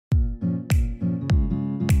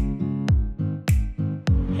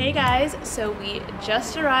Hey guys, so we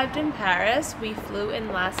just arrived in Paris. We flew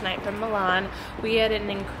in last night from Milan. We had an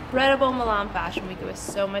incredible Milan Fashion Week. It was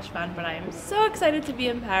so much fun, but I am so excited to be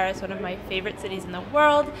in Paris, one of my favorite cities in the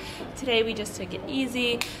world. Today we just took it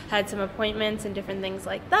easy, had some appointments and different things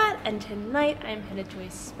like that, and tonight I'm headed to a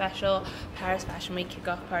special Paris Fashion Week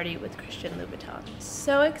kickoff party with Christian Louboutin.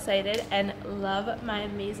 So excited and love my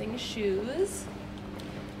amazing shoes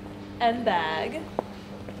and bag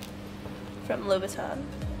from Louboutin.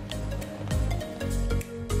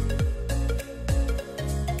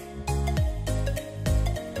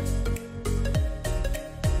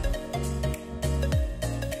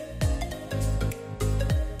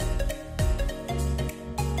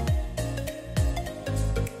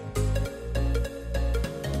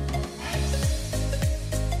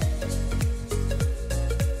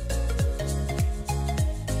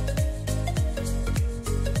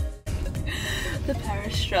 The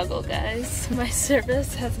Paris struggle, guys. My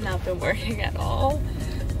service has not been working at all,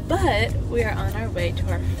 but we are on our way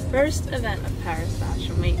to our first event of Paris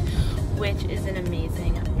Fashion Week, which is an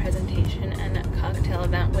amazing presentation and cocktail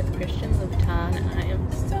event with Christian Louboutin. I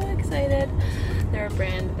am so excited. They're a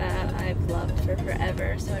brand that I've loved for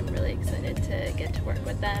forever, so I'm really excited to get to work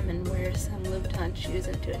with them and wear some Louboutin shoes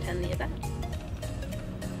and to attend the event.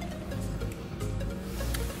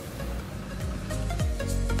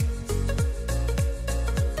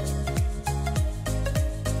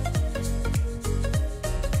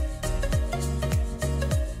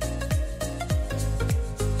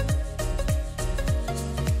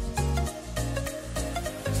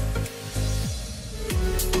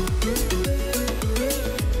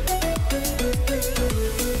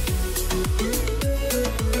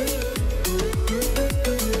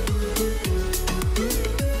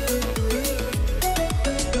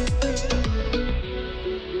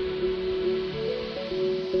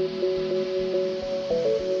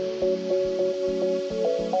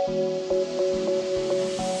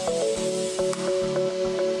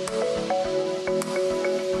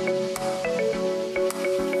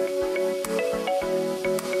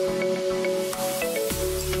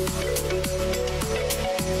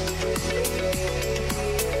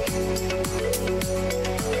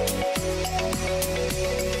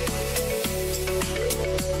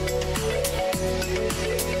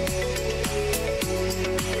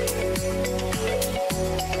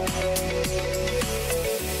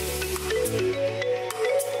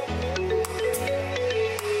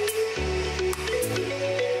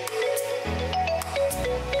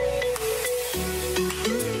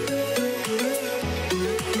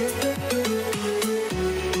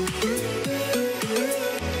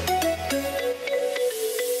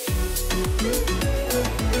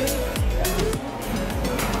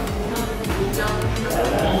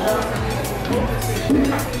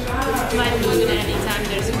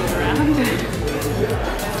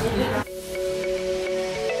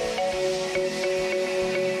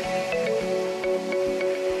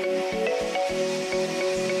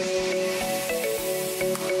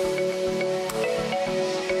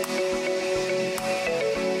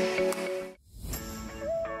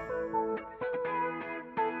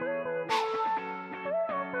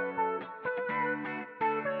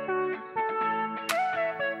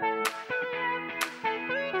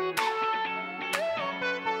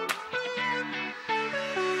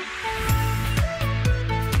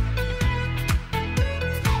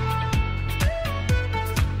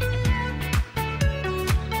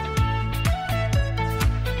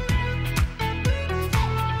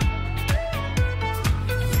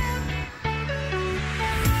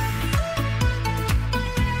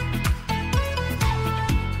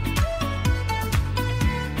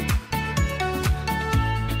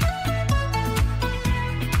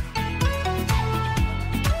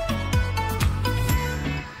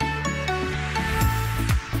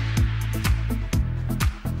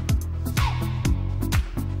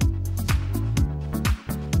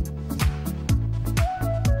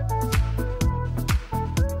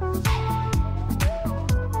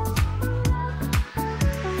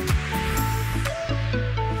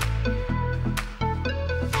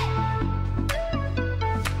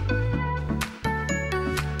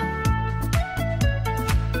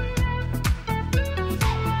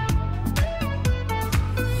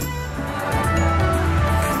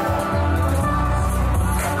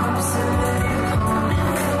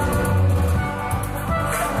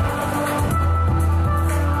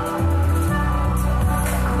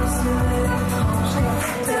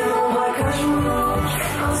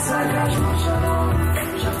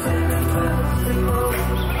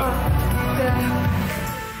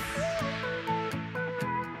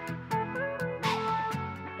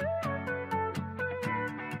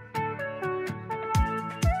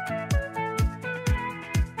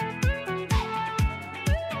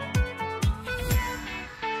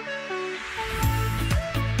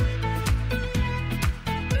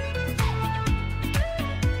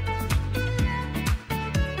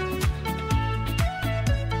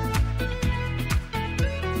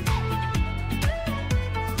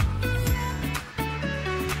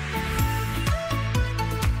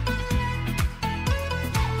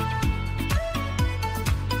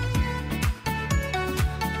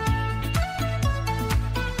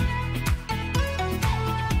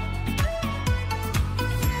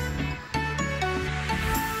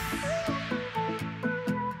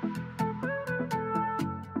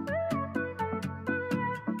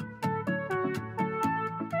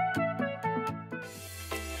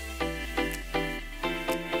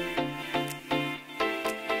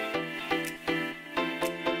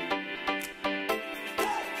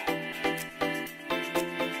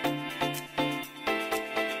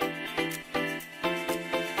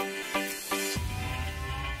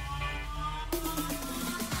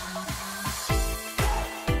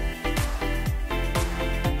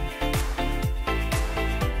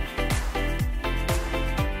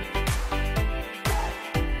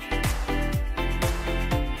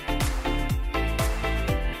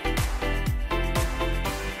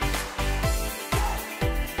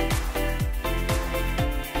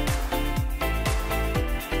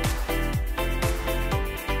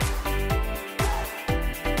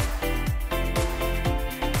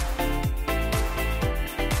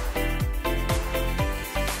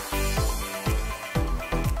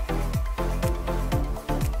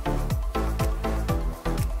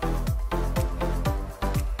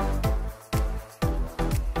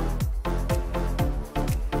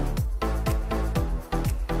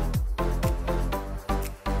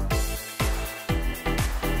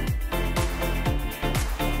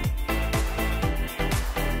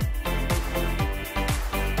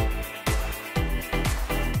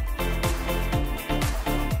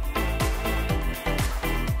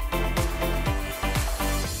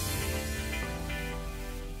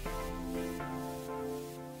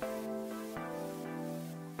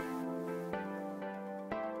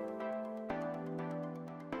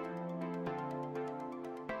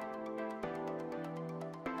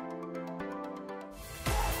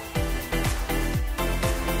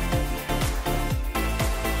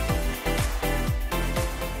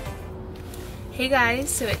 Hey guys,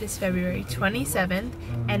 so it is February 27th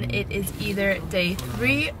and it is either day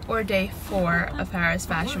 3 or day 4 of Paris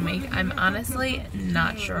Fashion Week. I'm honestly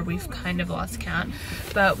not sure, we've kind of lost count,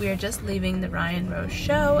 but we are just leaving the Ryan Rose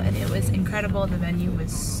show and it was incredible. The venue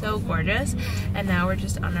was so gorgeous and now we're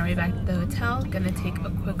just on our way back to the hotel, gonna take a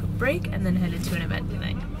quick break and then head into an event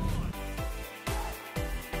tonight.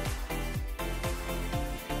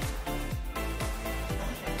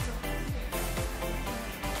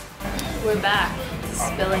 We're back to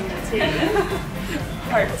spilling the tea.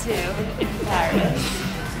 Part 2 in Paris.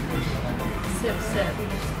 Sip,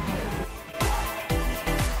 sip.